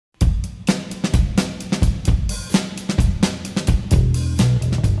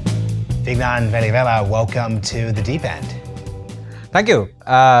Vignan Velivela, welcome to the Deep End. Thank you.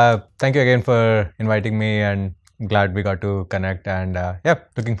 Thank you again for inviting me, and I'm glad we got to connect, and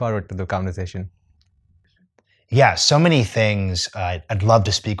looking forward to the conversation. Yeah, so many things I'd love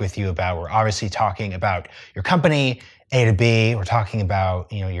to speak with you about. We're obviously talking about your company, AtoB. We're talking about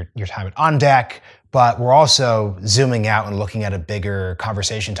your time at On Deck, but we're also zooming out and looking at a bigger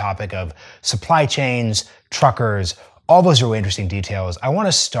conversation topic of supply chains, truckers, all those really interesting details. I want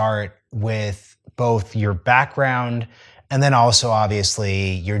to start with both your background and then also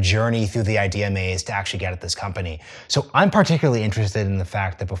obviously your journey through the idea maze to actually get at this company. So I'm particularly interested in the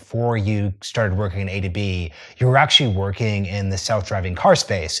fact that before you started working at AtoB, you were actually working in the self-driving car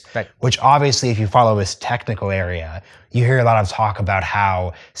space, right, which obviously if you follow this technical area, you hear a lot of talk about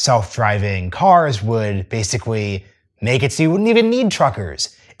how self-driving cars would basically make it so you wouldn't even need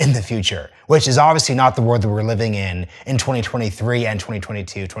truckers in the future, which is obviously not the world that we're living in 2023 and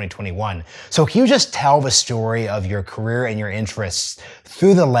 2022, 2021. So can you just tell the story of your career and your interests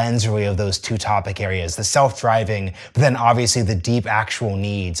through the lens really of those two topic areas, the self-driving, but then obviously the deep actual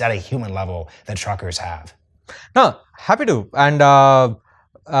needs at a human level that truckers have? No, happy to. And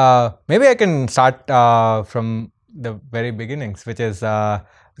maybe I can start from the very beginnings, which is,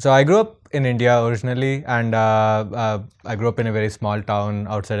 so I grew up in India originally, and I grew up in a very small town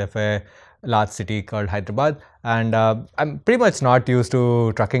outside of a large city called Hyderabad, and I'm pretty much not used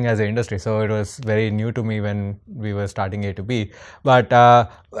to trucking as an industry, so it was very new to me when we were starting AtoB. But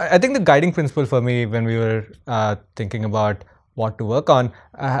I think the guiding principle for me when we were thinking about what to work on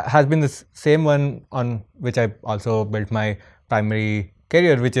has been the same one on which I also built my primary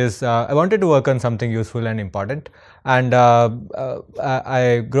career, which is I wanted to work on something useful and important. And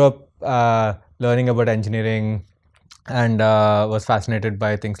I grew up learning about engineering and was fascinated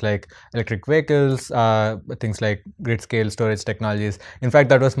by things like electric vehicles, things like grid scale storage technologies. In fact,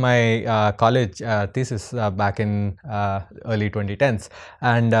 that was my college thesis back in early 2010s.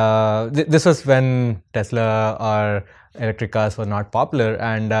 And this was when Tesla or electric cars were not popular,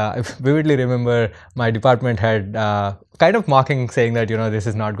 and I vividly remember my department had kind of mocking, saying that this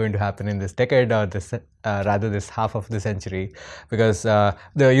is not going to happen in this decade, or this rather this half of the century, because the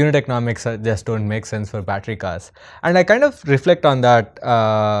unit economics just don't make sense for battery cars. And I kind of reflect on that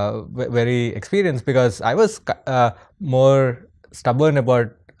very experience, because I was more stubborn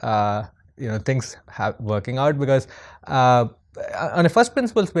about things working out, because on a first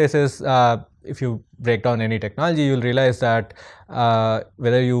principles basis, if you break down any technology, you'll realize that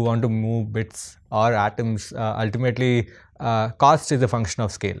whether you want to move bits or atoms, ultimately cost is a function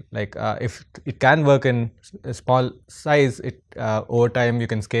of scale. Like if it can work in a small size, over time you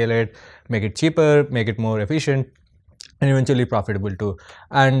can scale it, make it cheaper, make it more efficient, and eventually profitable too.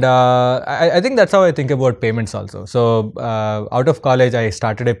 And I think that's how I think about payments also. So out of college, I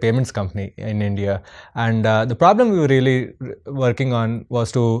started a payments company in India. And the problem we were really working on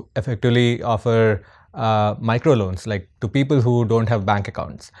was to effectively offer microloans, like to people who don't have bank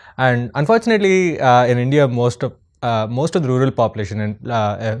accounts. And unfortunately, in India, most of the rural population and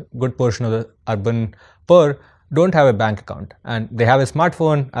a good portion of the urban poor don't have a bank account, and they have a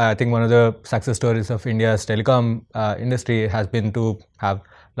smartphone. I think one of the success stories of India's telecom industry has been to have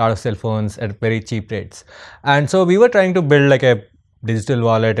a lot of cell phones at very cheap rates. And so we were trying to build like a digital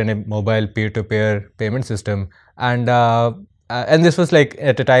wallet and a mobile peer-to-peer payment system. And this was like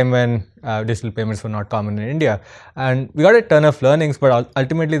at a time when digital payments were not common in India. And we got a ton of learnings, but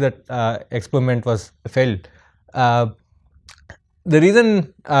ultimately that experiment was failed. The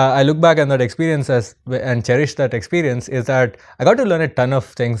reason I look back on that experience and cherish that experience is that I got to learn a ton of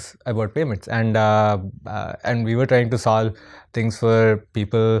things about payments, and we were trying to solve things for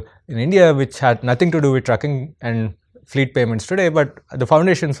people in India which had nothing to do with trucking and fleet payments today, but the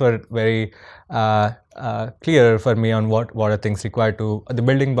foundations were very clear for me on what are things required to, the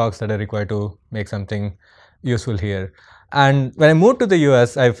building blocks that are required to make something useful here. And when I moved to the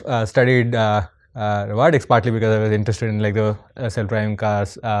US, I've studied robotics, partly because I was interested in like the self-driving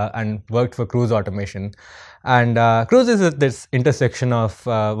cars and worked for Cruise Automation. And Cruise is this intersection of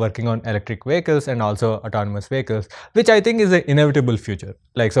working on electric vehicles and also autonomous vehicles, which I think is an inevitable future.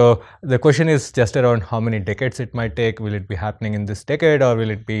 Like, so the question is just around how many decades it might take. Will it be happening in this decade, or will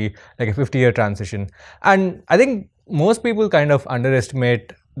it be like a 50-year transition? And I think most people kind of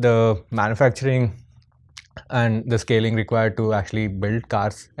underestimate the manufacturing and the scaling required to actually build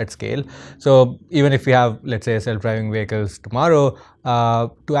cars at scale. So even if we have, let's say, self-driving vehicles tomorrow,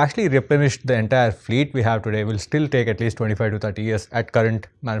 to actually replenish the entire fleet we have today will still take at least 25 to 30 years at current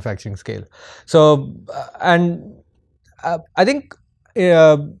manufacturing scale. So, I think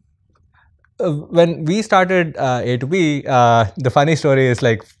when we started AtoB, the funny story is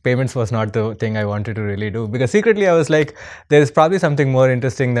like payments was not the thing I wanted to really do, because secretly I was like, there is probably something more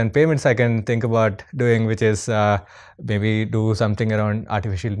interesting than payments I can think about doing, which is maybe do something around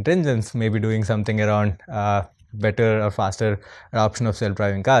artificial intelligence, maybe doing something around better or faster adoption of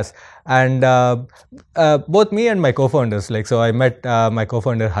self-driving cars. And both me and my co-founders, like, so I met my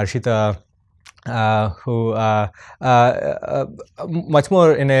co-founder Harshita, who much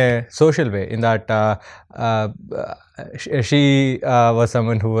more in a social way, in that she was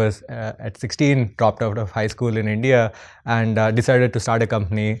someone who was at 16 dropped out of high school in India and decided to start a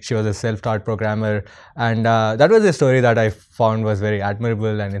company. She was a self-taught programmer, and that was a story that I found was very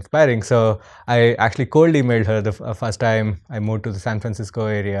admirable and inspiring. So I actually cold emailed her the first time I moved to the San Francisco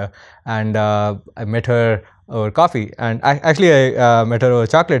area, and I met her over coffee, and I met her over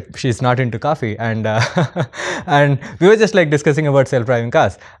chocolate. She's not into coffee, and and we were just like discussing about self-driving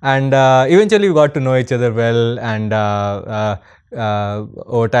cars, and eventually we got to know each other well. And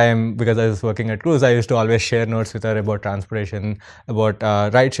over time, because I was working at Cruise, I used to always share notes with her about transportation, about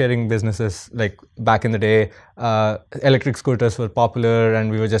ride-sharing businesses. Like back in the day, electric scooters were popular,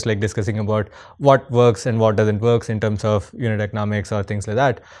 and we were just like discussing about what works and what doesn't work in terms of unit economics or things like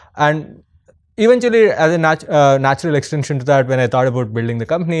that. And eventually, as a natural extension to that, when I thought about building the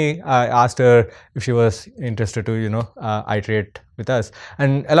company, I asked her if she was interested to, iterate with us.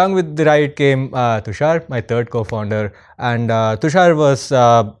 And along with the ride came Tushar, my third co-founder. And Tushar was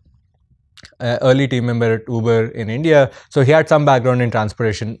an early team member at Uber in India. So he had some background in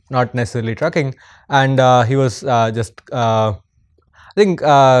transportation, not necessarily trucking. And he was just I think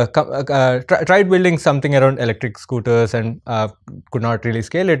tried building something around electric scooters and could not really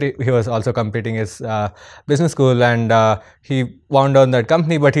scale it. He was also completing his business school, and he wound on that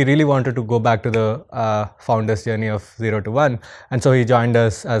company, but he really wanted to go back to the founder's journey of 0 to 1. And so he joined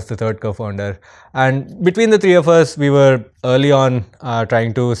us as the third co-founder. And between the three of us, we were early on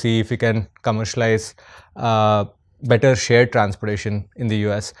trying to see if we can commercialize better shared transportation in the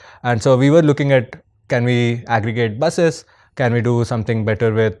US. And so we were looking at, can we aggregate buses? Can we do something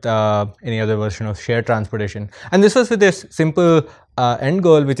better with any other version of shared transportation? And this was with this simple end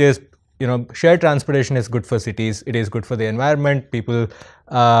goal, which is, shared transportation is good for cities. It is good for the environment. People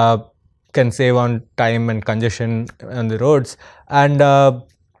can save on time and congestion on the roads. And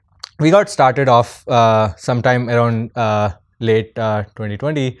we got started off sometime around late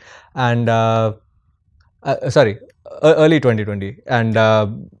 2020 and early 2020.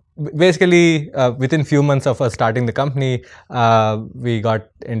 And basically, within few months of us starting the company, we got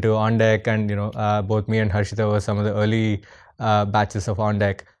into OnDeck, and both me and Harshita were some of the early batches of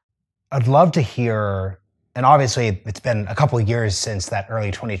OnDeck. I'd love to hear, and obviously it's been a couple of years since that early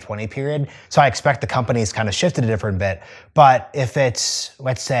 2020 period, so I expect the company's kind of shifted a different bit. But if it's,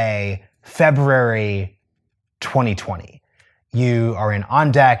 let's say, February 2020, you are in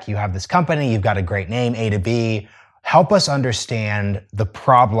OnDeck, you have this company, you've got a great name, AtoB. Help us understand the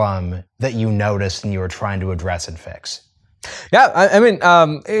problem that you noticed and you were trying to address and fix. Yeah, I mean,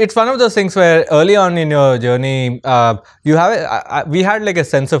 it's one of those things where early on in your journey, we had like a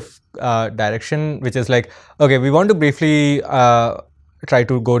sense of direction, which is like, okay, we want to briefly try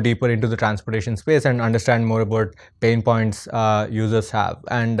to go deeper into the transportation space and understand more about pain points users have.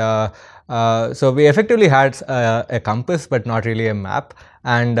 And so we effectively had a compass, but not really a map.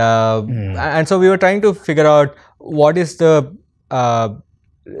 And so we were trying to figure out what is the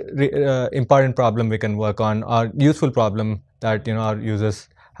important problem we can work on, or useful problem that our users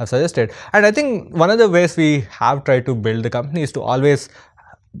have suggested. And I think one of the ways we have tried to build the company is to always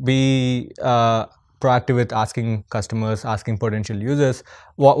be proactive with asking customers, asking potential users,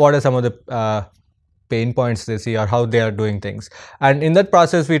 what are some of the pain points they see or how they are doing things. And in that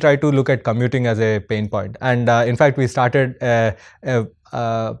process, we try to look at commuting as a pain point. And in fact, we started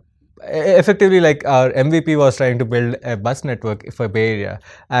effectively, like, our MVP was trying to build a bus network for Bay Area.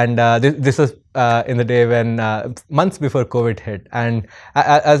 And this was in the day when months before COVID hit. And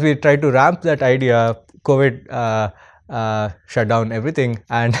as we tried to ramp that idea, COVID shut down everything,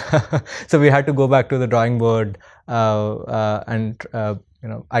 and so we had to go back to the drawing board and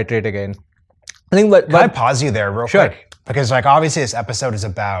iterate again. I think, Can I pause you there real quick? Because, like, obviously this episode is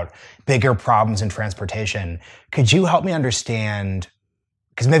about bigger problems in transportation. Could you help me understand,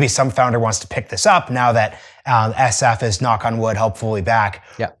 because maybe some founder wants to pick this up now that SF is, knock on wood, hopefully back.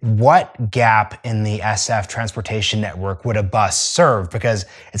 Yeah. What gap in the SF transportation network would a bus serve? Because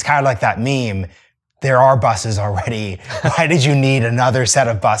it's kind of like that meme, there are buses already. Why did you need another set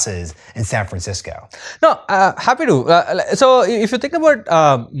of buses in San Francisco? No, happy to. So if you think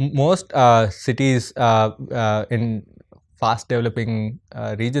about most cities in fast developing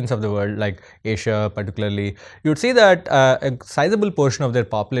regions of the world, like Asia particularly, you'd see that a sizable portion of their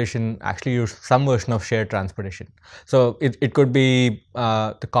population actually use some version of shared transportation. So it could be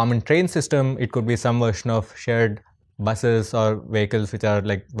the common train system, it could be some version of shared buses or vehicles which are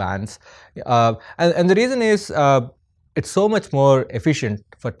like vans. And the reason is it's so much more efficient.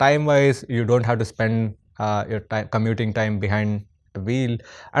 For time wise, you don't have to spend your commuting time behind a wheel,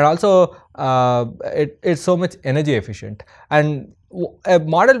 and also it's so much energy efficient. And a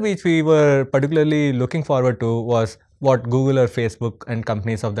model which we were particularly looking forward to was what Google or Facebook and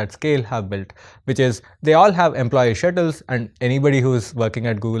companies of that scale have built, which is they all have employee shuttles, and anybody who's working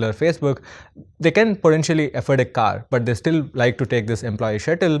at Google or Facebook, they can potentially afford a car, but they still like to take this employee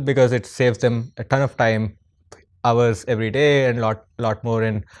shuttle because it saves them a ton of time, hours every day, and lot more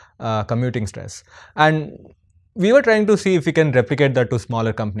in commuting stress. And we were trying to see if we can replicate that to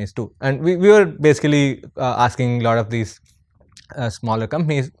smaller companies too. And we were basically asking a lot of these smaller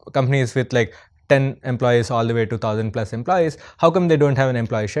companies with like 10 employees all the way to 1,000 plus employees, how come they don't have an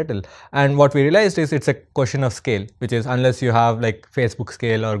employee shuttle? And what we realized is it's a question of scale, which is unless you have like Facebook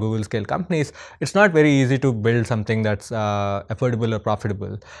scale or Google scale companies, it's not very easy to build something that's affordable or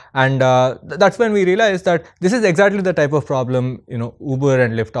profitable. And that's when we realized that this is exactly the type of problem, you know, Uber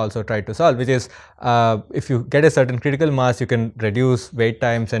and Lyft also tried to solve, which is if you get a certain critical mass, you can reduce wait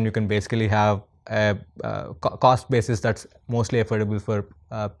times and you can basically have a cost basis that's mostly affordable for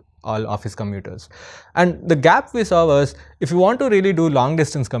all office commuters. And the gap we saw was if you want to really do long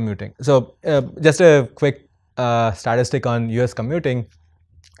distance commuting. So just a quick statistic on US commuting,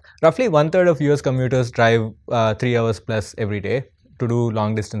 roughly 1/3 of US commuters drive 3 hours plus every day to do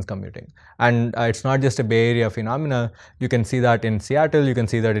long distance commuting. And it's not just a Bay Area phenomena. You can see that in Seattle, you can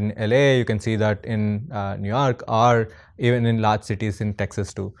see that in LA, you can see that in New York, or even in large cities in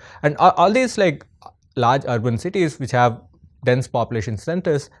Texas too. And all these like large urban cities which have dense population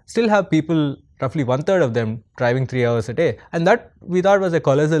centers still have people, roughly 1/3 of them, driving 3 hours a day. And that we thought was a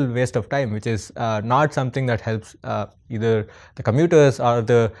colossal waste of time, which is not something that helps either the commuters or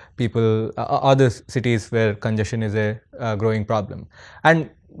the people or the cities where congestion is a growing problem. And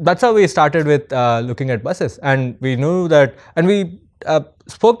that's how we started with looking at buses. And we knew that, and we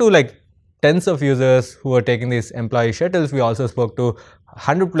spoke to like tens of users who were taking these employee shuttles. We also spoke to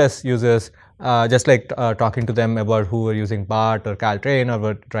 100 plus users, just like talking to them about who were using BART or Caltrain or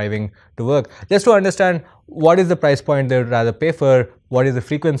were driving to work, just to understand what is the price point they would rather pay for, what is the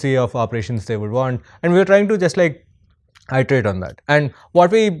frequency of operations they would want. And we were trying to just like iterate on that. And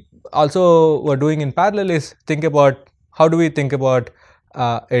what we also were doing in parallel is think about how do we think about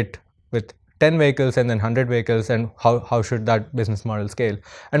it with 10 vehicles and then 100 vehicles, and how should that business model scale.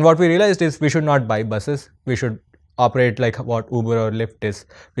 And what we realized is we should not buy buses, we should operate like what Uber or Lyft is,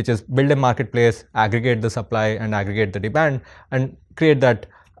 which is build a marketplace, aggregate the supply and aggregate the demand, and create that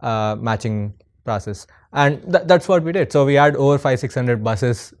matching process. And that's what we did. So we had over 500-600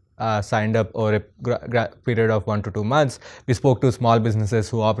 buses signed up over a period of 1 to 2 months. We spoke to small businesses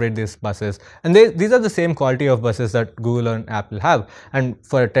who operate these buses, and these are the same quality of buses that Google and Apple have. And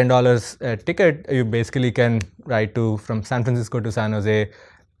for $10 a ticket, you basically can ride from San Francisco to San Jose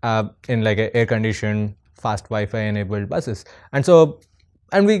in like a air-conditioned, fast Wi-Fi enabled buses.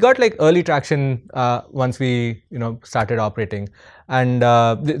 And we got like early traction once we started operating. And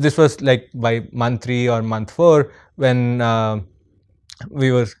this was like by month 3 or month 4 when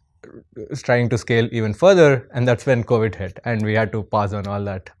we were trying to scale even further, and that's when COVID hit and we had to pause on all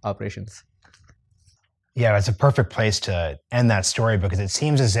that operations. Yeah, it's a perfect place to end that story, because it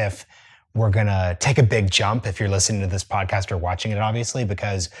seems as if we're going to take a big jump if you're listening to this podcast or watching it, obviously,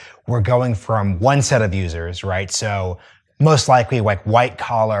 because we're going from one set of users, right? So most likely like white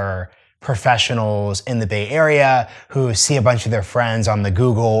collar professionals in the Bay Area who see a bunch of their friends on the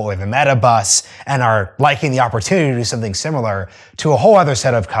Google or the Meta bus and are liking the opportunity to do something similar, to a whole other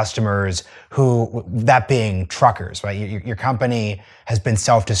set of customers who, that being truckers, right? Your company has been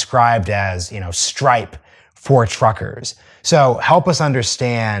self-described as, Stripe for truckers. So help us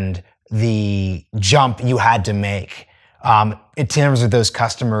understand the jump you had to make in terms of those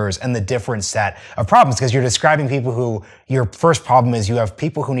customers and the different set of problems, because you're describing people who, your first problem is you have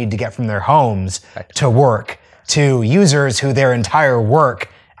people who need to get from their homes to work, to users who their entire work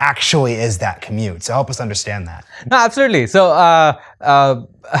actually is that commute. So help us understand that. No, absolutely. So I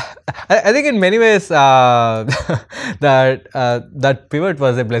think in many ways that pivot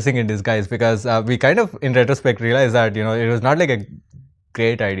was a blessing in disguise, because we kind of in retrospect realized that it was not like a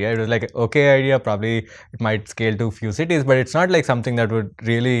great idea. It was like an okay idea. Probably it might scale to a few cities, but it's not like something that would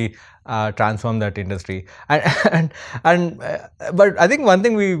really transform that industry. But I think one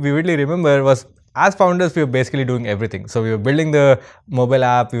thing we vividly remember was as founders, we were basically doing everything. So we were building the mobile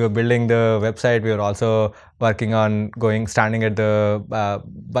app, we were building the website, we were also working on standing at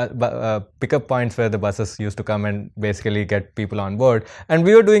the pickup points where the buses used to come and basically get people on board. And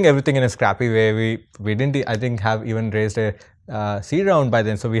we were doing everything in a scrappy way. We didn't, I think, have even raised a seed round by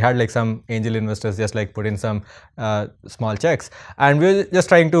then. So we had like some angel investors just like put in some small checks, and we were just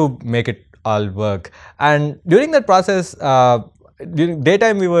trying to make it all work. And during that process, during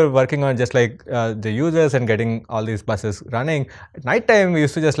daytime we were working on just like the users and getting all these buses running. At nighttime we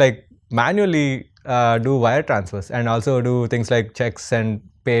used to just like manually do wire transfers and also do things like checks and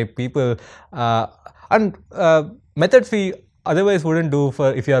pay people and methods we otherwise wouldn't do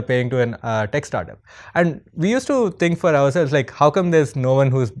for if you are paying to an tech startup. And we used to think for ourselves like, how come there's no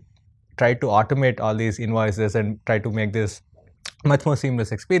one who's tried to automate all these invoices and try to make this much more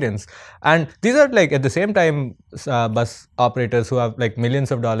seamless experience? And these are like at the same time bus operators who have like millions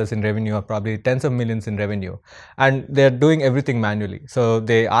of dollars in revenue or probably tens of millions in revenue, and they're doing everything manually. So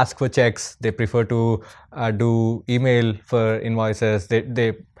they ask for checks, they prefer to do email for invoices,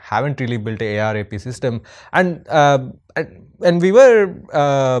 they haven't really built a AR AP system. And we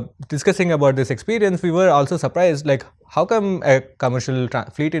were discussing about this experience, we were also surprised like, how come a commercial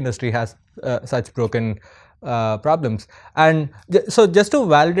fleet industry has such broken problems? And so just to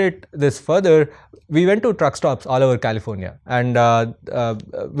validate this further, we went to truck stops all over California, and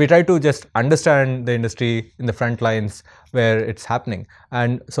we tried to just understand the industry in the front lines where it's happening.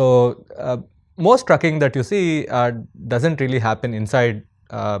 And so most trucking that you see doesn't really happen inside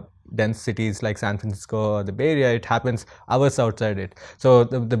dense cities like San Francisco or the Bay Area. It happens hours outside it. So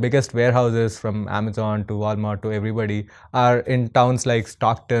the biggest warehouses from Amazon to Walmart to everybody are in towns like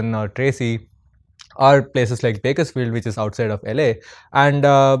Stockton or Tracy, or places like Bakersfield, which is outside of LA. And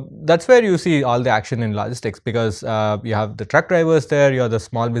that's where you see all the action in logistics, because you have the truck drivers there, you have the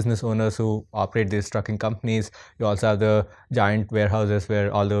small business owners who operate these trucking companies, you also have the giant warehouses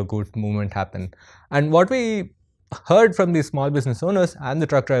where all the goods movement happen. And what we heard from these small business owners and the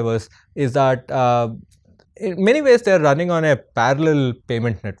truck drivers is that in many ways they're running on a parallel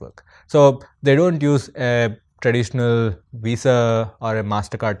payment network. So they don't use a traditional Visa or a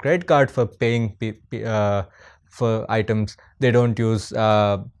MasterCard credit card for paying for items. They don't use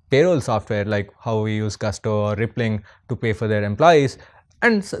payroll software like how we use Gusto or Rippling to pay for their employees.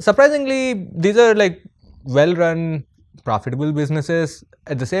 And surprisingly, these are like well-run, profitable businesses.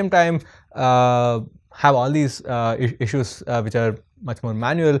 At the same time, have all these issues which are much more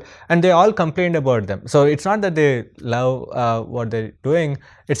manual, and they all complained about them. So it's not that they love what they're doing,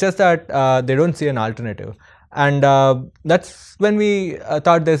 it's just that they don't see an alternative. And that's when we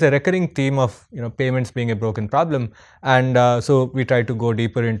thought there's a recurring theme of payments being a broken problem. And so we tried to go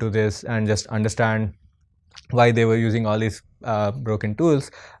deeper into this and just understand why they were using all these broken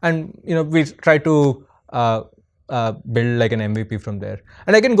tools. And we tried to build like an MVP from there.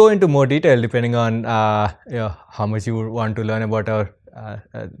 And I can go into more detail depending on how much you want to learn about our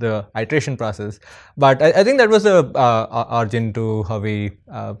the iteration process. But I think that was the origin to how we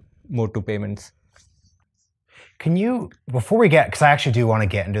moved to payments. Can you, before we get, because I actually do want to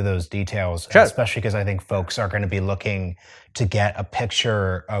get into those details, sure, especially because I think folks are going to be looking to get a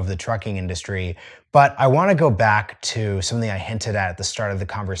picture of the trucking industry, but I want to go back to something I hinted at the start of the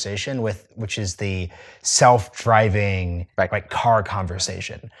conversation, which is the self-driving car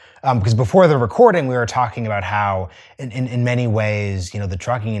conversation. Because before the recording, we were talking about how, in many ways, the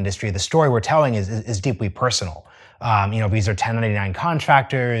trucking industry, the story we're telling is deeply personal. These are 1099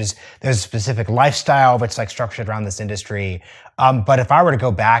 contractors. There's a specific lifestyle that's like structured around this industry. But if I were to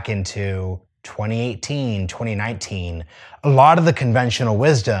go back into 2018, 2019, a lot of the conventional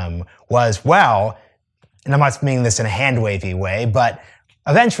wisdom was, well, and I'm not meaning this in a hand-wavy way, but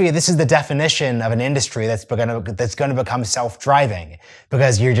eventually this is the definition of an industry that's going to become self-driving,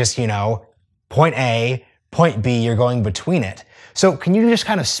 because you're just, point A, point B, you're going between it. So can you just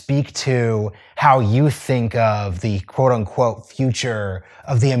kind of speak to how you think of the quote-unquote future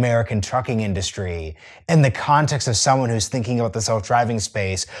of the American trucking industry in the context of someone who's thinking about the self-driving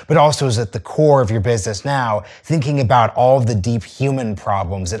space, but also is at the core of your business now, thinking about all of the deep human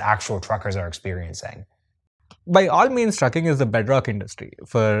problems that actual truckers are experiencing? By all means, trucking is the bedrock industry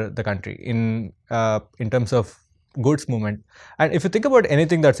for the country in terms of goods movement. And if you think about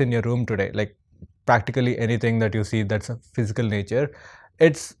anything that's in your room today, like practically anything that you see that's of physical nature,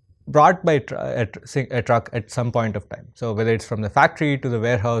 it's brought by a truck at some point of time. So whether it's from the factory to the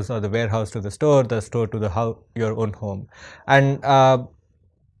warehouse, or the warehouse to the store to your own home. And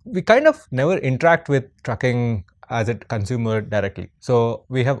we kind of never interact with trucking as a consumer directly. So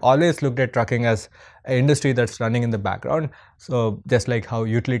we have always looked at trucking as an industry that's running in the background. So just like how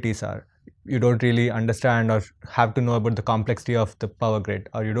utilities are. you don't really understand or have to know about the complexity of the power grid,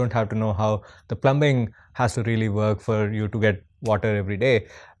 or you don't have to know how the plumbing has to really work for you to get water every day.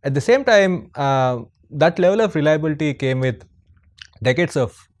 At the same time, that level of reliability came with decades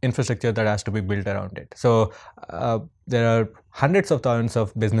of infrastructure that has to be built around it. So there are hundreds of thousands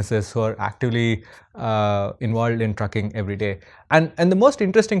of businesses who are actively involved in trucking every day. And the most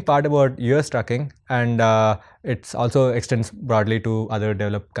interesting part about US trucking, and it's also extends broadly to other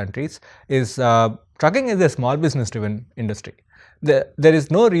developed countries, is trucking is a small business driven industry. There is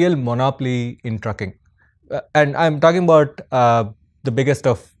no real monopoly in trucking. And I'm talking about the biggest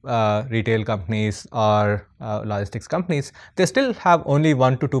of retail companies or logistics companies. They still have only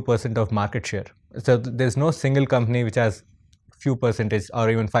 1 to 2% of market share. So there's no single company which has few percentage or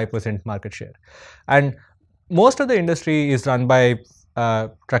even 5% market share. And most of the industry is run by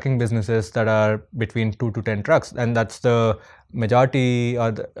trucking businesses that are between 2 to 10 trucks, and that's the majority,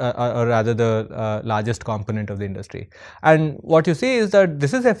 or rather the largest component of the industry. And what you see is that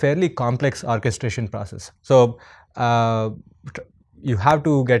this is a fairly complex orchestration process. So you have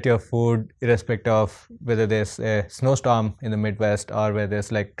to get your food irrespective of whether there's a snowstorm in the Midwest, or whether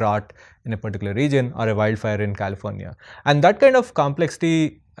there's like drought in a particular region, or a wildfire in California. And that kind of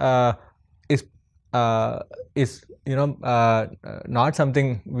complexity is not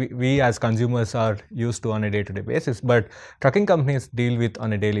something we as consumers are used to on a day-to-day basis, but trucking companies deal with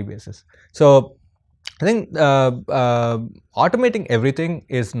on a daily basis. So I think automating everything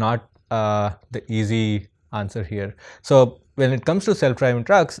is not the easy answer here. So when it comes to self-driving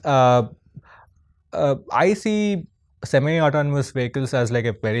trucks, I see semi-autonomous vehicles as like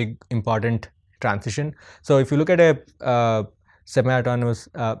a very important transition. So if you look at a semi-autonomous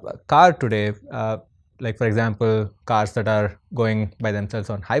car today, like for example, cars that are going by themselves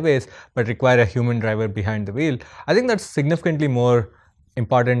on highways but require a human driver behind the wheel, I think that's significantly more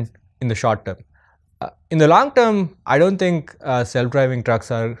important in the short term. In the long term, I don't think self-driving trucks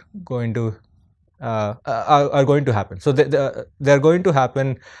are going to happen. So they're going to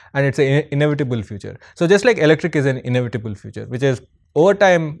happen, and it's an inevitable future. So just like electric is an inevitable future, which is over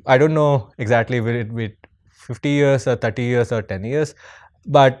time, I don't know exactly will it be 50 years or 30 years or 10 years,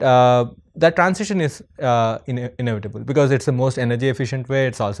 but that transition is inevitable, because it's the most energy efficient way.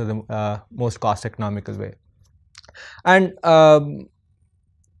 It's also the most cost economical way. And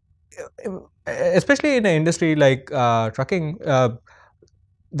especially in an industry like trucking,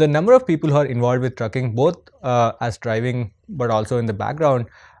 the number of people who are involved with trucking, both as driving but also in the background,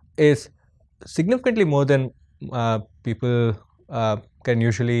 is significantly more than people can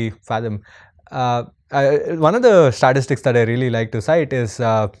usually fathom. One of the statistics that I really like to cite is,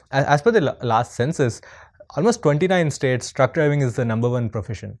 as per the last census, almost 29 states, truck driving is the #1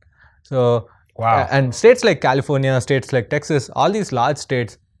 profession. So, wow. And states like California, states like Texas, all these large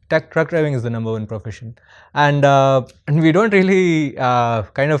states, truck driving is the #1 profession. And we don't really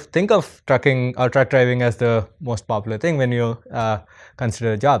kind of think of trucking or truck driving as the most popular thing when you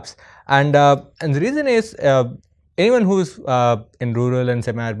consider jobs. And the reason is, anyone who's in rural and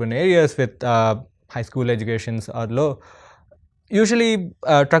semi-urban areas with high school educations or low, usually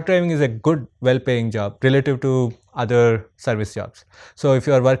truck driving is a good, well-paying job relative to other service jobs. So if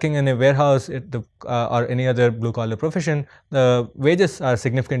you are working in a warehouse or any other blue-collar profession, the wages are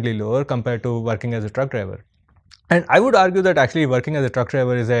significantly lower compared to working as a truck driver. And I would argue that actually working as a truck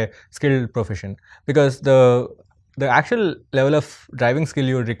driver is a skilled profession, because the actual level of driving skill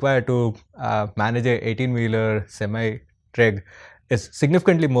you would require to manage a 18-wheeler semi-rig is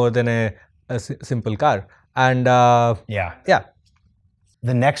significantly more than a simple car. And yeah.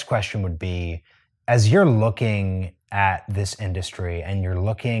 The next question would be, as you're looking at this industry and you're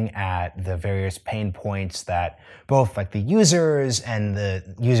looking at the various pain points that both like the users, and the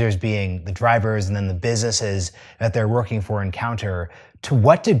users being the drivers, and then the businesses that they're working for encounter, to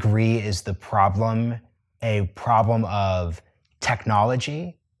what degree is the problem a problem of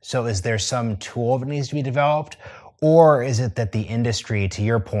technology? So is there some tool that needs to be developed, or is it that the industry, to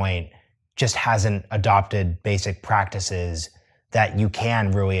your point, just hasn't adopted basic practices that you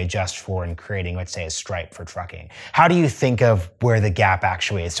can really adjust for in creating, let's say, a Stripe for trucking? How do you think of where the gap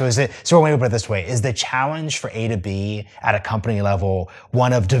actually is? So let me put it this way, is the challenge for AtoB at a company level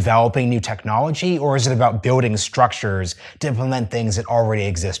one of developing new technology, or is it about building structures to implement things that already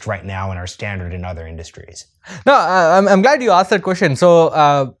exist right now and are standard in other industries? No, I'm glad you asked that question.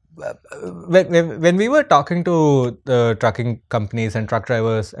 So when we were talking to the trucking companies and truck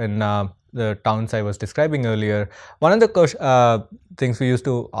drivers in the towns I was describing earlier, one of the things we used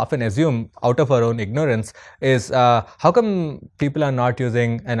to often assume out of our own ignorance is how come people are not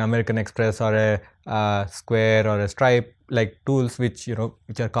using an American Express or a Square or a Stripe like tools which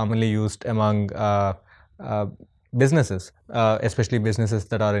are commonly used among businesses, especially businesses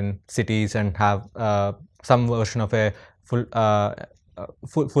that are in cities and have some version of a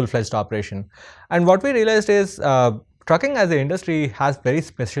full-fledged operation. And what we realized is trucking as an industry has very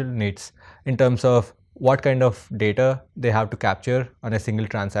special needs in terms of what kind of data they have to capture on a single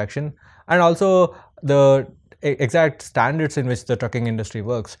transaction, and also the exact standards in which the trucking industry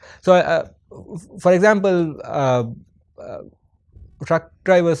works. So, for example, truck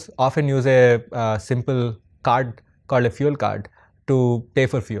drivers often use a simple card called a fuel card to pay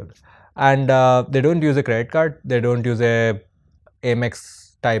for fuel, and they don't use a credit card, they don't use a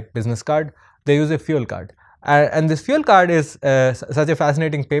Amex type business card, they use a fuel card. And this fuel card is such a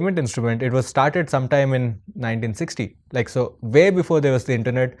fascinating payment instrument. It was started sometime in 1960, like so way before there was the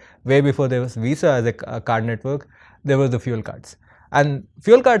internet, way before there was Visa as a card network, there were the fuel cards. And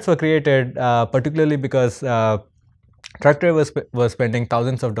fuel cards were created particularly because truck drivers were spending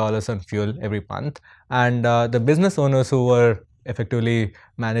thousands of dollars on fuel every month, and the business owners who were effectively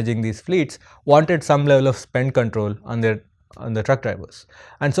managing these fleets wanted some level of spend control on the truck drivers.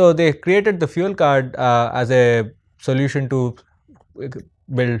 And so they created the fuel card as a solution to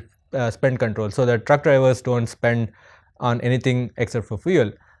build spend control, so that truck drivers don't spend on anything except for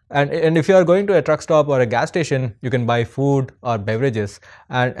fuel. And if you are going to a truck stop or a gas station, you can buy food or beverages,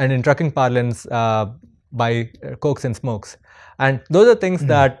 and in trucking parlance, buy cokes and smokes. And those are things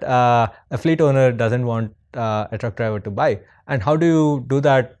that a fleet owner doesn't want a truck driver to buy. And how do you do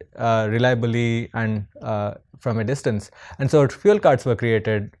that reliably and from a distance? And so fuel cards were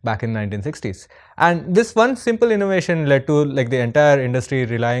created back in 1960s. And this one simple innovation led to like the entire industry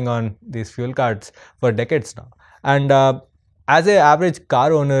relying on these fuel cards for decades now. And as an average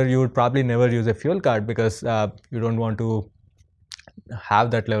car owner, you would probably never use a fuel card because you don't want to have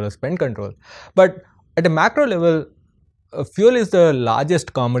that level of spend control. But at a macro level, fuel is the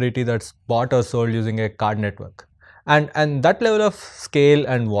largest commodity that's bought or sold using a card network. And that level of scale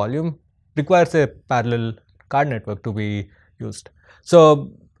and volume requires a parallel card network to be used.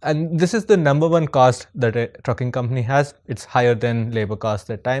 So, and this is the number one cost that a trucking company has. It's higher than labor costs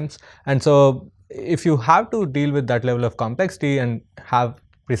at times. And so if you have to deal with that level of complexity and have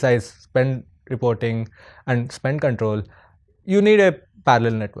precise spend reporting and spend control, you need a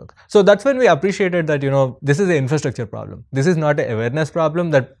parallel network. So that's when we appreciated that, this is an infrastructure problem. This is not an awareness problem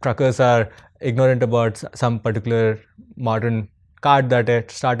that truckers are ignorant about some particular modern card that a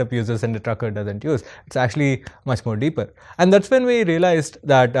startup uses and a trucker doesn't use. It's actually much more deeper. And that's when we realized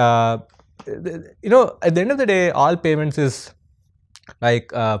that, at the end of the day, all payments is like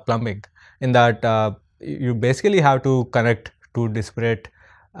plumbing, in that you basically have to connect two disparate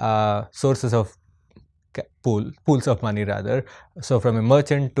sources of pools of money rather. So from a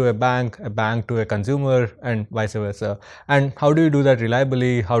merchant to a bank to a consumer, and vice versa. And how do you do that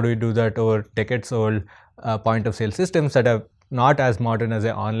reliably? How do you do that over decades old point of sale systems that are not as modern as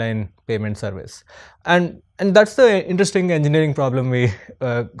an online payment service? And that's the interesting engineering problem we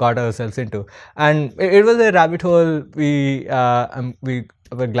got ourselves into. And it was a rabbit hole we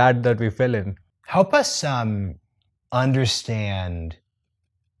were glad that we fell in. Help us understand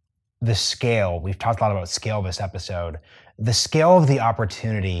the scale. We've talked a lot about scale this episode. The scale of the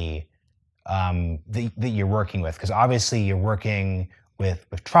opportunity that you're working with, because obviously you're working with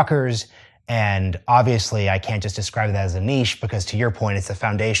truckers, and obviously I can't just describe that as a niche, because to your point, it's the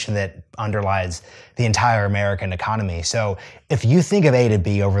foundation that underlies the entire American economy. So if you think of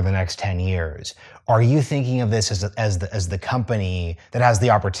AtoB over the next 10 years, are you thinking of this as the company that has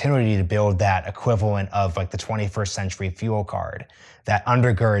the opportunity to build that equivalent of like the 21st century fuel card that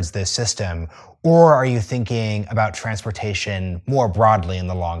undergirds this system? Or are you thinking about transportation more broadly in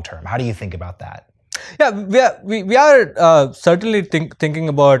the long term? How do you think about that? Yeah, we are certainly thinking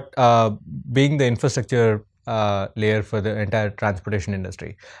about being the infrastructure layer for the entire transportation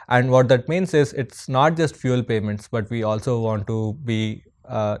industry. And what that means is it's not just fuel payments, but we also want to be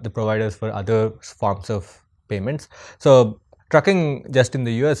the providers for other forms of payments. So trucking just in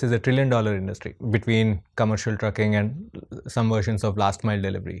the US is a $1 trillion industry between commercial trucking and some versions of last mile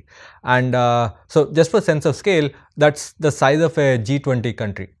delivery. And so just for sense of scale, that's the size of a G20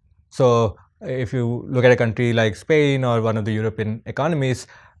 country. So if you look at a country like Spain or one of the European economies,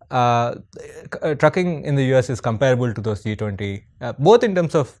 trucking in the US is comparable to those G20, both in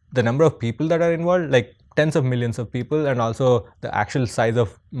terms of the number of people that are involved, like tens of millions of people, and also the actual size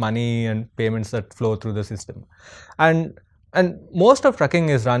of money and payments that flow through the system. And most of trucking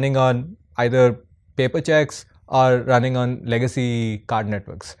is running on either paper checks or running on legacy card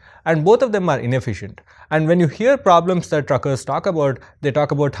networks. And both of them are inefficient. And when you hear problems that truckers talk about, they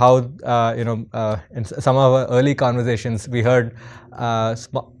talk about how, in some of our early conversations, we heard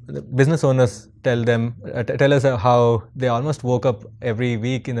business owners tell us how they almost woke up every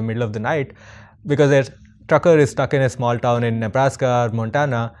week in the middle of the night because their trucker is stuck in a small town in Nebraska or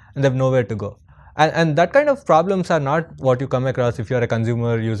Montana and they have nowhere to go. And that kind of problems are not what you come across if you're a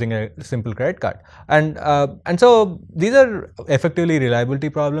consumer using a simple credit card. And so these are effectively reliability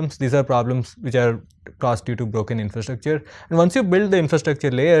problems. These are problems which are caused due to broken infrastructure. And once you build the infrastructure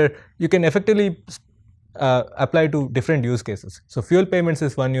layer, you can effectively apply to different use cases. So fuel payments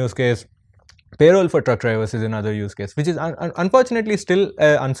is one use case. Payroll for truck drivers is another use case, which is unfortunately still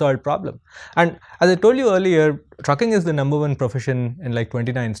an unsolved problem. And as I told you earlier, trucking is the #1 profession in like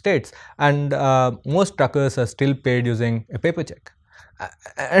 29 states, and most truckers are still paid using a paper check.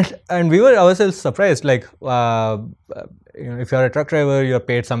 And we were ourselves surprised, like, if you're a truck driver, you're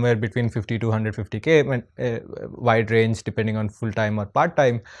paid somewhere between 50 to 150K, a wide range depending on full-time or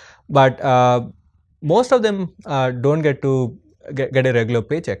part-time. But most of them don't get to get a regular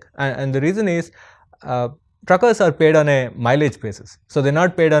paycheck, and the reason is truckers are paid on a mileage basis, so they're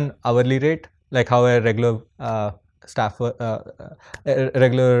not paid on hourly rate like how a regular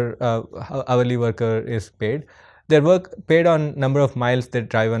hourly worker is paid. They're paid on number of miles they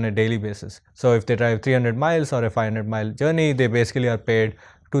drive on a daily basis. So if they drive 300 miles or a 500-mile journey, they basically are paid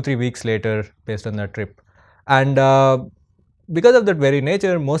 2-3 weeks later based on that trip. And because of that very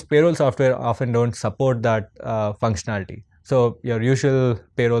nature, most payroll software often don't support that functionality. So your usual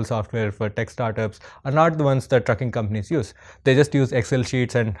payroll software for tech startups are not the ones that trucking companies use. They just use Excel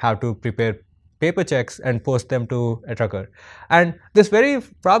sheets and have to prepare paper checks and post them to a trucker. And this very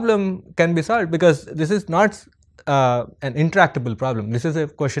problem can be solved because this is not an intractable problem. This is a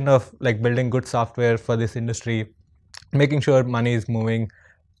question of like building good software for this industry, making sure money is moving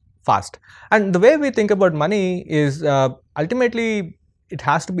fast. And the way we think about money is ultimately it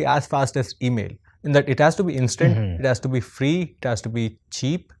has to be as fast as email, in that it has to be instant, it has to be free, it has to be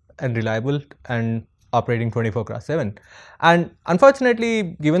cheap and reliable and operating 24/7. And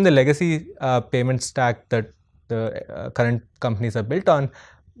unfortunately, given the legacy payment stack that the current companies are built on,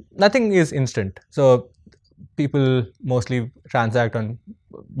 nothing is instant. So people mostly transact on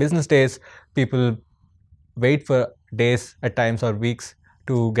business days, people wait for days at times or weeks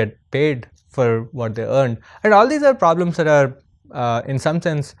to get paid for what they earn. And all these are problems that are in some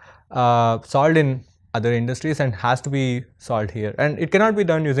sense solved in other industries and has to be solved here. And it cannot be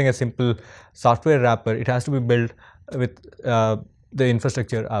done using a simple software wrapper. It has to be built with the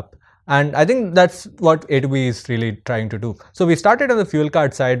infrastructure up. And I think that's what AtoB is really trying to do. So we started on the fuel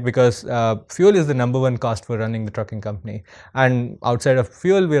card side because fuel is the #1 cost for running the trucking company. And outside of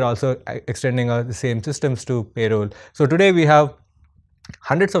fuel, we're also extending the same systems to payroll. So today we have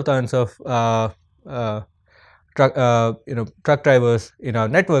hundreds of thousands of truck drivers in our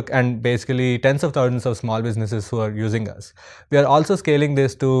network, and basically tens of thousands of small businesses who are using us. We are also scaling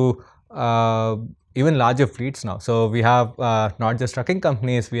this to even larger fleets now. So we have not just trucking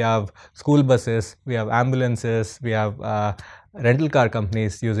companies, we have school buses, we have ambulances, we have rental car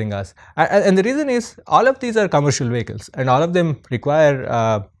companies using us. And the reason is all of these are commercial vehicles and all of them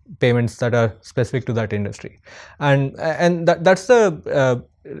require payments that are specific to that industry. And that's the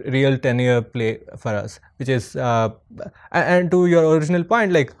real tenure play for us, which is and to your original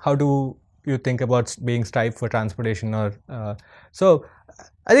point, like how do you think about being Stripe for transportation, or so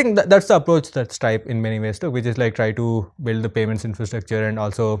I think that's the approach that Stripe in many ways took, which is like try to build the payments infrastructure and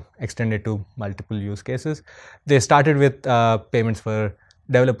also extend it to multiple use cases. They started with payments for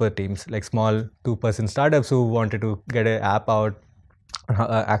developer teams, like small 2-person startups who wanted to get an app out,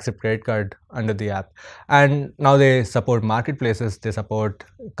 accept credit card under the app, and now they support marketplaces, they support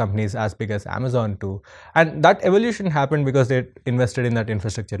companies as big as Amazon too. And that evolution happened because they invested in that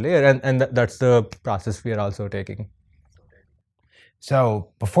infrastructure layer, and that's the process we are also taking. So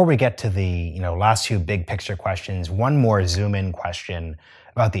before we get to the last two big picture questions, one more zoom in question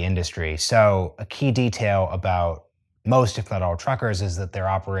about the industry. So a key detail about most, if not all, truckers is that they're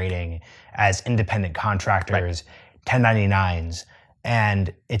operating as independent contractors, right. 1099s.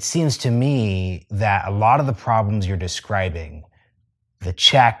 And it seems to me that a lot of the problems you're describing, the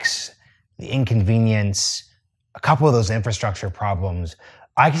checks, the inconvenience, a couple of those infrastructure problems,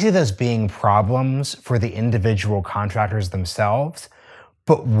 I can see those being problems for the individual contractors themselves,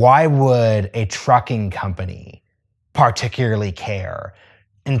 but why would a trucking company particularly care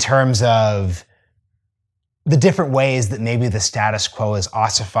in terms of the different ways that maybe the status quo is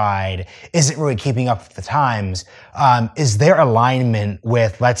ossified isn't really keeping up with the times. Is there alignment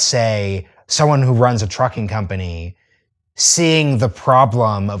with, let's say, someone who runs a trucking company seeing the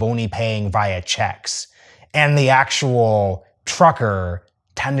problem of only paying via checks and the actual trucker,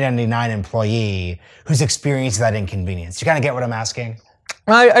 1099 employee who's experienced that inconvenience? You kind of get what I'm asking?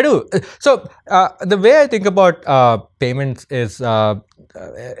 I do. So the way I think about payments is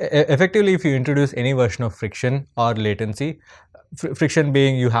effectively if you introduce any version of friction or latency, friction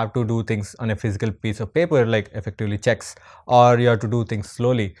being you have to do things on a physical piece of paper like effectively checks, or you have to do things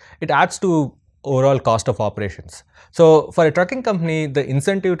slowly, it adds to overall cost of operations. So for a trucking company, the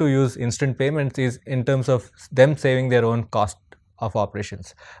incentive to use instant payments is in terms of them saving their own cost of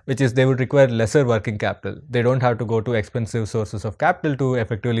operations, which is they would require lesser working capital. They don't have to go to expensive sources of capital to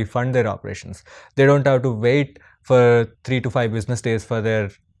effectively fund their operations. They don't have to wait for 3 to 5 business days for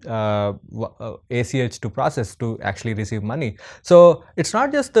their ACH to process to actually receive money. So it's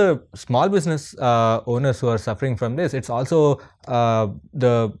not just the small business owners who are suffering from this, it's also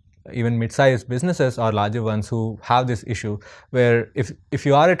the even mid-sized businesses or larger ones who have this issue where if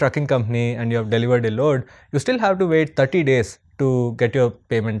you are a trucking company and you have delivered a load, you still have to wait 30 days to get your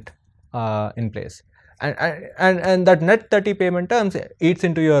payment in place. And that net 30 payment terms eats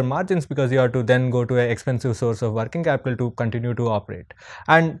into your margins because you have to then go to an expensive source of working capital to continue to operate.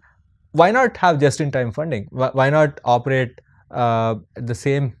 And why not have just-in-time funding? Why not operate at the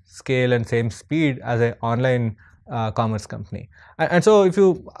same scale and same speed as an online commerce company? And so if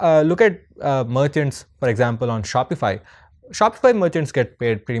you look at merchants, for example, on Shopify merchants get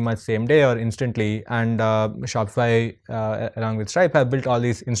paid pretty much same day or instantly, and Shopify along with Stripe have built all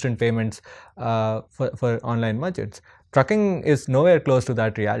these instant payments for online merchants. Trucking is nowhere close to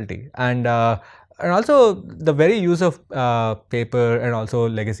that reality, and also the very use of paper and also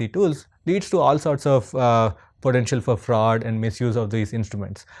legacy tools leads to all sorts of potential for fraud and misuse of these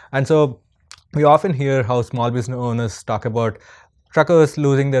instruments. And so we often hear how small business owners talk about truckers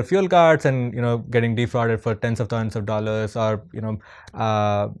losing their fuel cards and getting defrauded for tens of thousands of dollars, or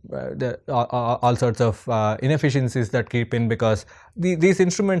all sorts of inefficiencies that creep in because these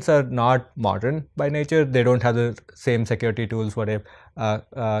instruments are not modern by nature. They don't have the same security tools what a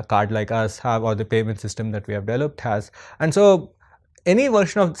card like us have, or the payment system that we have developed has. And so any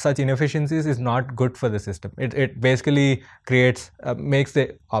version of such inefficiencies is not good for the system. It basically makes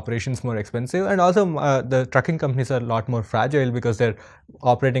the operations more expensive, and also the trucking companies are a lot more fragile because they're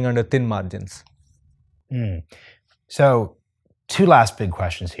operating under thin margins. So 2 last big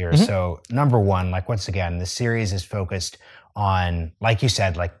questions here. So number one, like once again, the series is focused on, like you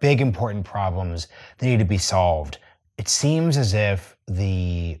said, like big important problems that need to be solved. It seems as if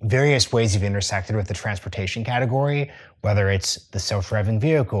the various ways you've intersected with the transportation category, whether it's the self-driving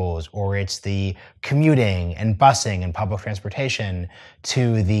vehicles or it's the commuting and busing and public transportation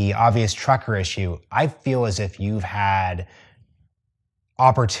to the obvious trucker issue, I feel as if you've had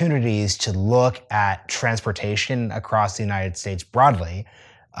opportunities to look at transportation across the United States broadly.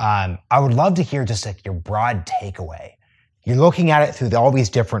 I would love to hear just like your broad takeaway. You're looking at it through all these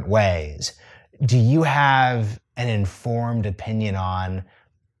different ways. Do you have an informed opinion on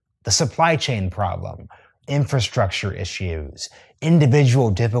the supply chain problem, infrastructure issues, individual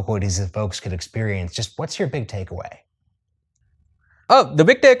difficulties that folks could experience? Just what's your big takeaway? Oh, the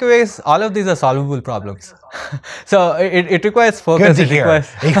big takeaway is all of these are solvable problems. So it requires focus. Good to hear.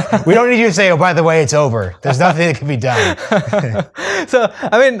 We don't need you to say, oh, by the way, it's over. There's nothing that can be done. So,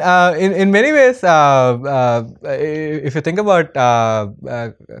 I mean, in many ways, if you think about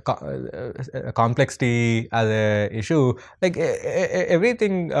complexity as an issue, like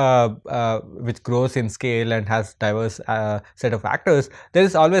everything which grows in scale and has diverse set of actors, there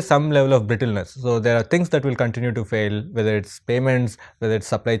is always some level of brittleness. So there are things that will continue to fail, whether it's payments, whether it's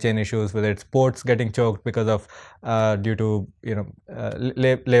supply chain issues, whether it's ports getting choked because of due to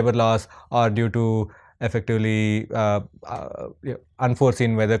labor loss, or due to effectively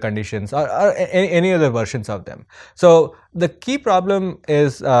unforeseen weather conditions, or any other versions of them. So the key problem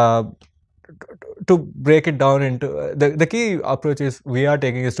is to break it down into the key approaches we are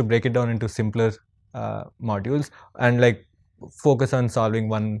taking is to break it down into simpler modules and like focus on solving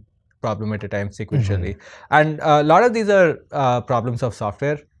one problem at a time sequentially. And a lot of these are problems of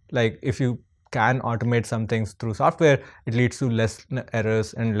software. Like if you can automate some things through software, it leads to less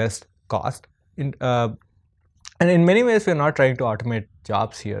errors and less cost. And in many ways, we're not trying to automate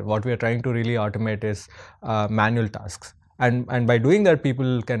jobs here. What we are trying to really automate is manual tasks. And by doing that,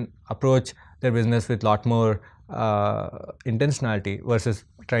 people can approach their business with a lot more intentionality versus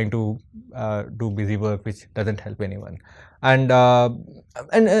trying to do busy work which doesn't help anyone. And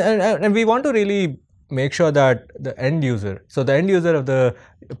we want to really make sure that the end user, so the end user of the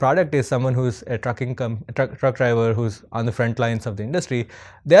product is someone who's a truck driver who's on the front lines of the industry.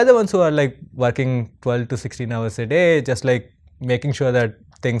 They are the ones who are like working 12 to 16 hours a day, just like making sure that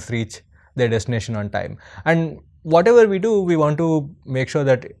things reach their destination on time. And whatever we do, we want to make sure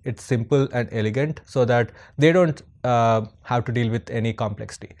that it's simple and elegant so that they don't have to deal with any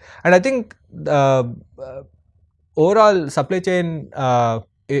complexity. And I think overall supply chain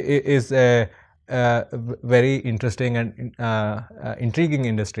is a very interesting and intriguing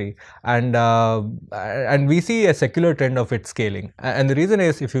industry, and we see a secular trend of its scaling. And the reason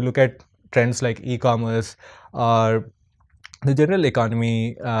is, if you look at trends like e-commerce or the general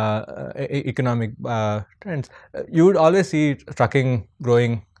economy, economic trends, you would always see trucking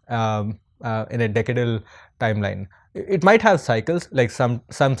growing in a decadal timeline. It might have cycles, like some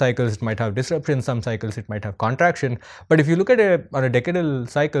cycles it might have disruption, some cycles it might have contraction. But if you look at it on a decadal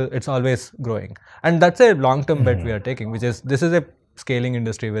cycle, it's always growing. And that's a long-term bet we are taking, which is this is a scaling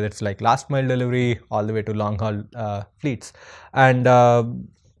industry, whether it's like last mile delivery all the way to long haul fleets. And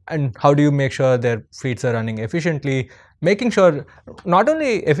how do you make sure their fleets are running efficiently, making sure not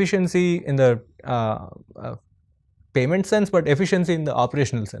only efficiency in the payment sense, but efficiency in the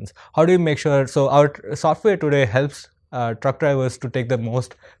operational sense. How do you make sure? So our software today helps truck drivers to take the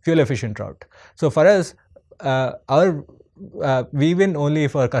most fuel efficient route. So for us, we win only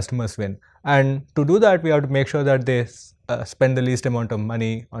if our customers win. And to do that, we have to make sure that they spend the least amount of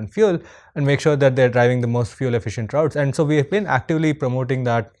money on fuel and make sure that they're driving the most fuel efficient routes. And so we have been actively promoting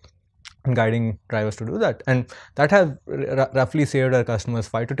that and guiding drivers to do that, and that has roughly saved our customers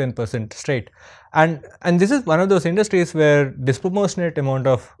 5 to 10% straight. And this is one of those industries where disproportionate amount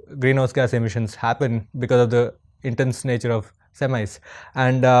of greenhouse gas emissions happen because of the intense nature of semis,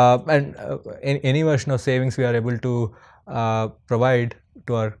 and any version of savings we are able to provide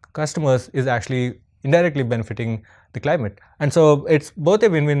to our customers is actually indirectly benefiting the climate. And so it's both a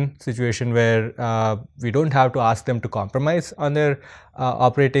win-win situation where we don't have to ask them to compromise on their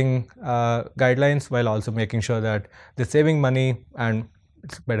operating guidelines, while also making sure that they're saving money and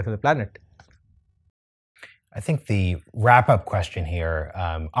it's better for the planet. I think the wrap-up question here,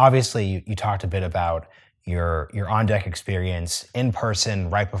 obviously you talked a bit about your on-deck experience in person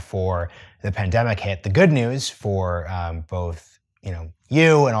right before the pandemic hit. The good news for both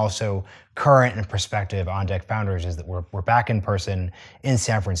you and also current and prospective on-deck founders is that we're back in person in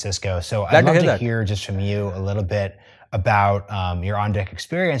San Francisco. So I'd love to hear just from you a little bit about your on-deck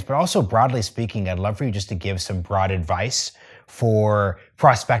experience, but also broadly speaking, I'd love for you just to give some broad advice for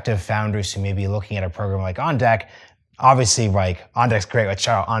prospective founders who may be looking at a program like OnDeck. Obviously, like OnDeck's great, let's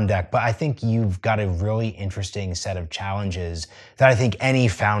shout out OnDeck, but I think you've got a really interesting set of challenges that I think any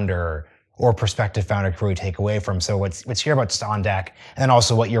founder or prospective founder could really take away from. So let's hear about just OnDeck, and then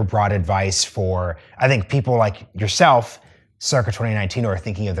also what your broad advice for, I think, people like yourself, circa 2019, who are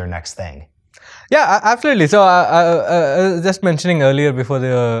thinking of their next thing. Yeah, absolutely. So I was just mentioning earlier before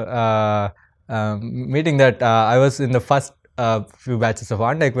the meeting that I was in the first few batches of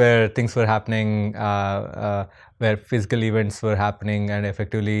OnDeck where things were happening, where physical events were happening, and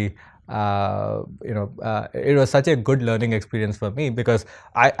effectively it was such a good learning experience for me, because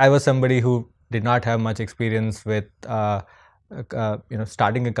I was somebody who did not have much experience with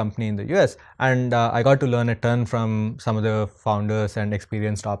starting a company in the US, and I got to learn a ton from some of the founders and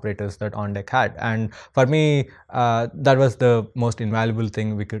experienced operators that OnDeck had. And for me, that was the most invaluable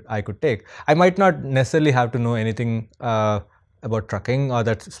thing I could take. I might not necessarily have to know anything about trucking or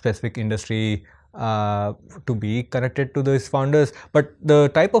that specific industry to be connected to those founders, but the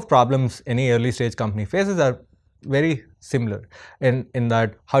type of problems any early stage company faces are very similar in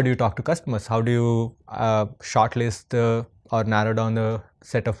that how do you talk to customers, how do you shortlist or narrow down the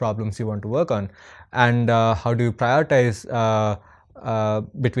set of problems you want to work on, and how do you prioritize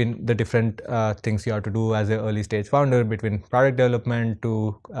between the different things you have to do as an early stage founder, between product development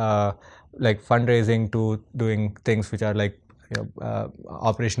to like fundraising to doing things which are like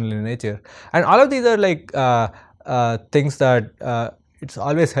operational in nature. And all of these are like things that it's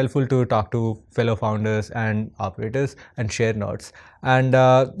always helpful to talk to fellow founders and operators and share notes. And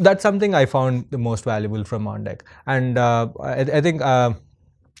that's something I found the most valuable from OnDeck. And I think the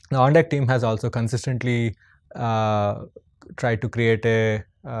OnDeck team has also consistently tried to create a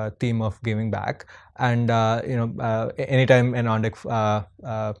theme of giving back. And anytime an OnDeck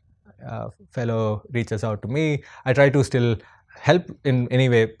fellow reaches out to me, I try to still help in any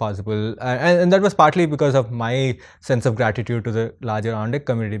way possible, and that was partly because of my sense of gratitude to the larger OnDeck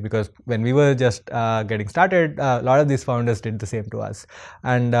community, because when we were just getting started, a lot of these founders did the same to us.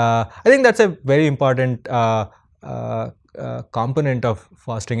 And I think that's a very important component of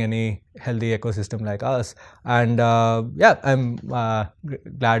fostering any healthy ecosystem like us. And yeah, I'm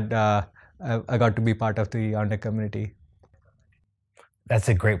glad I got to be part of the OnDeck community. That's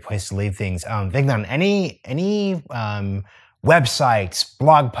a great place to leave things. Vignan, any websites,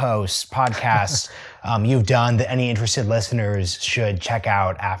 blog posts, podcasts you've done that any interested listeners should check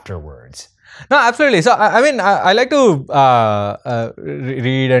out afterwards? No, absolutely. So, I mean, I like to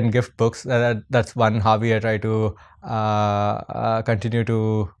read and gift books. That's one hobby I try to continue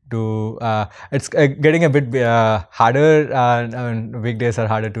to do. It's getting a bit harder. I mean, weekdays are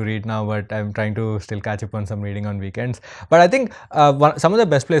harder to read now, but I'm trying to still catch up on some reading on weekends. But I think some of the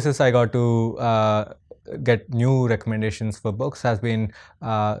best places I got to get new recommendations for books has been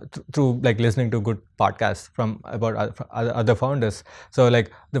through like listening to good podcasts from about other founders. So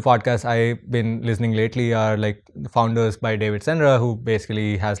like the podcasts I've been listening lately are like Founders by David Senra, who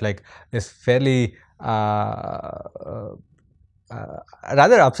basically has like this fairly rather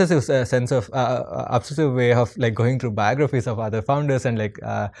obsessive sense of obsessive way of like going through biographies of other founders and like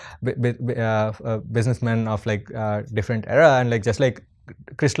businessmen of like different era, and like just like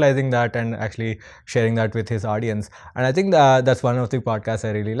crystallizing that and actually sharing that with his audience. And I think that's one of the podcasts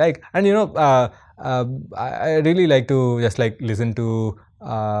I really like. And you know, I really like to just like listen to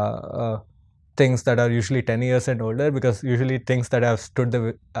things that are usually 10 years and older, because usually things that have stood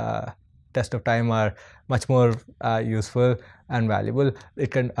the test of time are much more useful and valuable.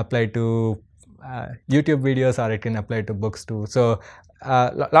 It can apply to YouTube videos, or it can apply to books too. So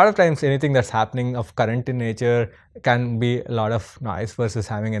a lot of times anything that's happening of current in nature can be a lot of noise versus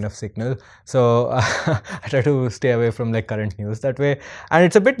having enough signal. So I try to stay away from like current news that way. And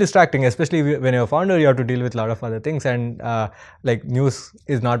it's a bit distracting, especially when you're a founder, you have to deal with a lot of other things. And like news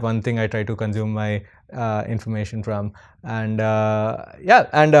is not one thing I try to consume my information from. And yeah,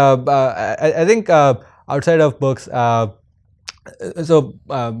 and I think outside of books,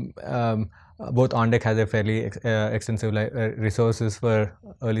 both OnDeck has a fairly extensive resources for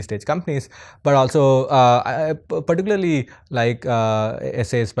early stage companies, but also I particularly like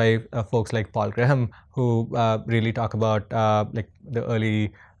essays by folks like Paul Graham, who really talk about like the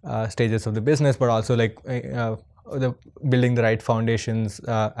early stages of the business, but also like building the right foundations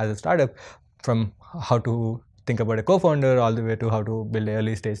as a startup, from how to think about a co-founder all the way to how to build an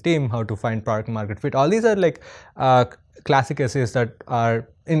early stage team, how to find product market fit. All these are like classic essays that are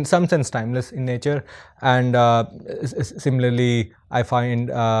in some sense timeless in nature. And similarly, I find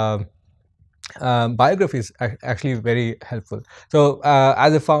biographies are actually very helpful. So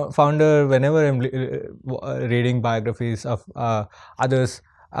as a founder, whenever I'm reading biographies of others,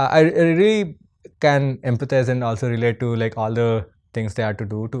 I really can empathize and also relate to like all the things they had to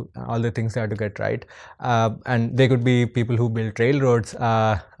do, to all the things they had to get right. And they could be people who built railroads.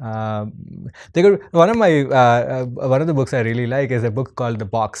 They could, one of the books I really like is a book called The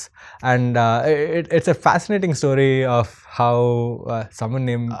Box, and it's a fascinating story of how someone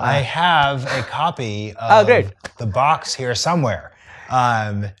named I have a copy of The Box here somewhere.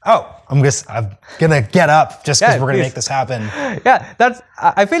 I'm gonna get up just because we're gonna make this happen. Yeah,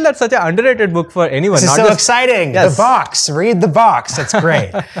 I feel that's such an underrated book for anyone. This is so exciting. Yes. The Box. Read The Box. That's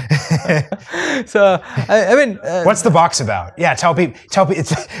great. So I mean, what's The Box about? Yeah, tell people.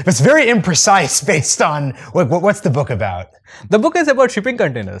 It's very imprecise based on what's the book about. The book is about shipping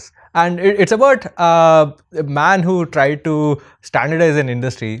containers, and it's about a man who tried to standardize an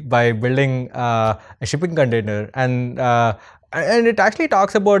industry by building a shipping container, and it actually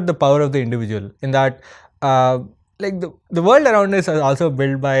talks about the power of the individual, in that like the world around us is also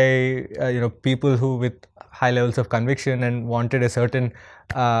built by people who with high levels of conviction and wanted a certain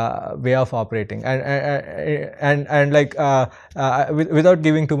way of operating. And like without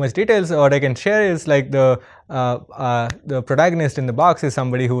giving too much details, what I can share is like the protagonist in The Box is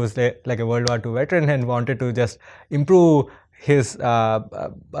somebody who was like a World War II veteran and wanted to just improve his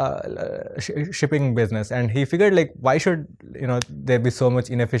shipping business. And he figured like, why should there be so much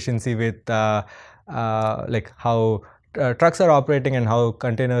inefficiency with like how trucks are operating and how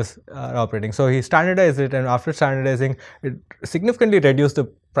containers are operating. So he standardized it, and after standardizing, it significantly reduced the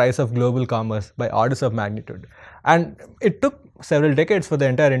price of global commerce by orders of magnitude. And it took several decades for the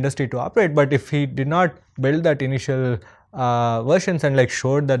entire industry to operate, but if he did not build that initial versions and like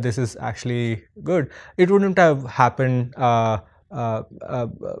showed that this is actually good, it wouldn't have happened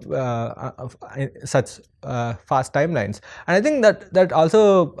such fast timelines. And I think that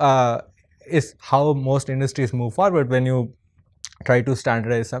also is how most industries move forward. When you try to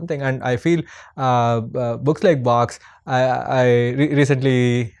standardize something. And I feel books like Box. I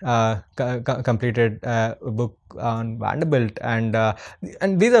recently completed a book on Vanderbilt, and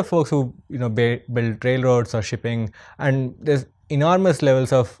these are folks who build railroads or shipping, and there's enormous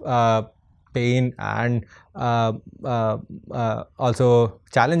levels of pain and also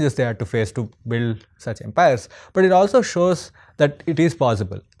challenges they had to face to build such empires. But it also shows that it is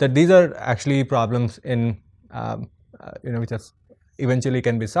possible, that these are actually problems in which are eventually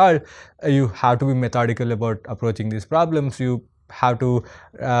can be solved. You have to be methodical about approaching these problems. You have to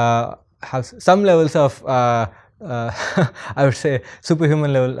have some levels of I would say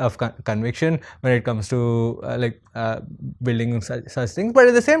superhuman level of conviction when it comes to building such things. But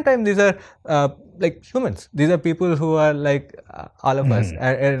at the same time, these are like humans. These are people who are like all of us,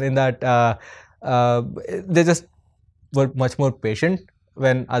 and in that they just were much more patient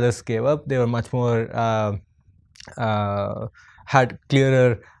when others gave up. They were much more had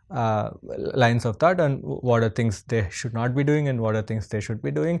clearer lines of thought on what are things they should not be doing and what are things they should be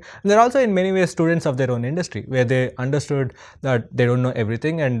doing. And they're also in many ways students of their own industry, where they understood that they don't know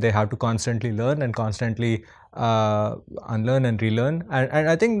everything and they have to constantly learn and constantly unlearn and relearn. And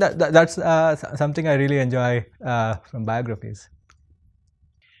I think that's something I really enjoy from biographies.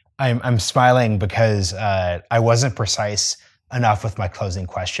 I'm smiling because I wasn't precise enough with my closing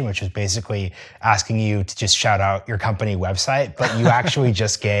question, which was basically asking you to just shout out your company website, but you actually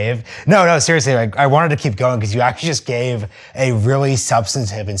just gave, no, seriously, I wanted to keep going because you actually just gave a really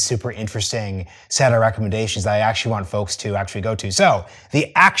substantive and super interesting set of recommendations that I actually want folks to actually go to. So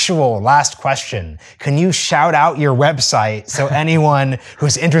the actual last question, can you shout out your website so anyone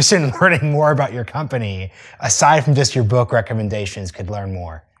who's interested in learning more about your company, aside from just your book recommendations, could learn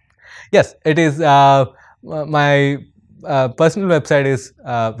more? Yes, it is my personal website is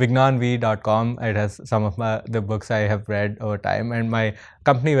vignanv.com. It has some of the books I have read over time, and my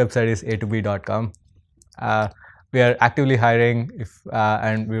company website is atob.com. We are actively hiring,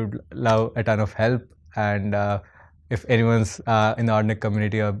 and we would love a ton of help. And if anyone's in the Ordinary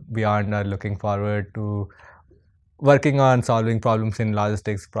community or beyond are looking forward to working on solving problems in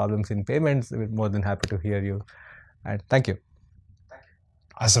logistics, problems in payments, we're more than happy to hear you. And thank you.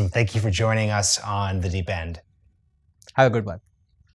 Awesome. Thank you for joining us on The Deep End. Have a good one.